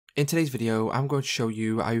In today's video, I'm going to show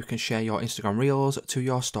you how you can share your Instagram Reels to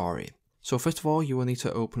your story. So first of all, you will need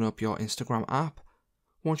to open up your Instagram app.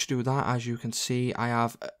 Once you do that, as you can see, I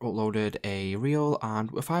have uploaded a reel, and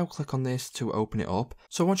if I click on this to open it up,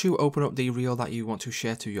 so once you open up the reel that you want to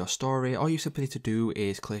share to your story, all you simply need to do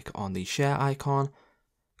is click on the share icon.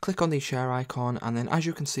 Click on the share icon, and then as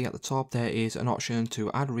you can see at the top, there is an option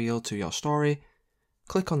to add reel to your story.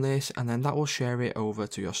 Click on this and then that will share it over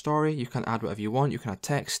to your story. You can add whatever you want, you can add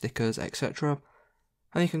text, stickers, etc.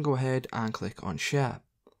 And you can go ahead and click on share.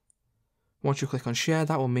 Once you click on share,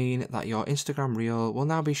 that will mean that your Instagram reel will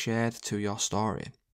now be shared to your story.